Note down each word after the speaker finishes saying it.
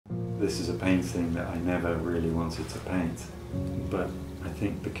this is a painting that I never really wanted to paint, but I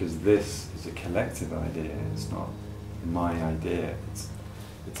think because this is a collective idea, it's not my idea, it's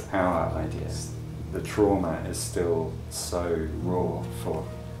our idea. The trauma is still so raw for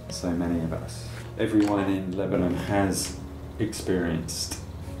so many of us. Everyone in Lebanon has experienced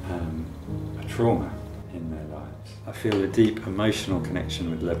a trauma in their lives. I feel a deep emotional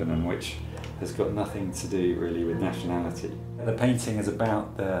connection with Lebanon, which has got nothing to do really with nationality. The painting is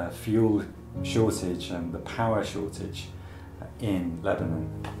about the fuel shortage and the power shortage in Lebanon.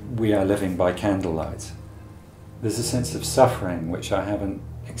 We are living by candlelight. There's a sense of suffering which I haven't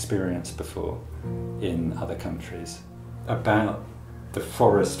experienced before in other countries, about the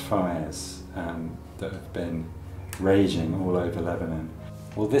forest fires that have been raging all over Lebanon.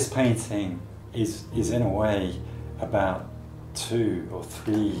 Well, this painting is in a way about 2 or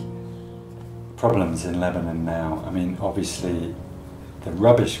 3 problems in Lebanon now. I mean, obviously the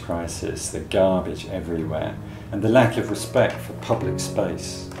rubbish crisis, the garbage everywhere, and the lack of respect for public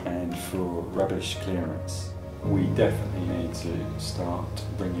space and for rubbish clearance. We definitely need to start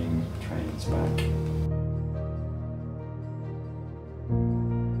bringing trains back.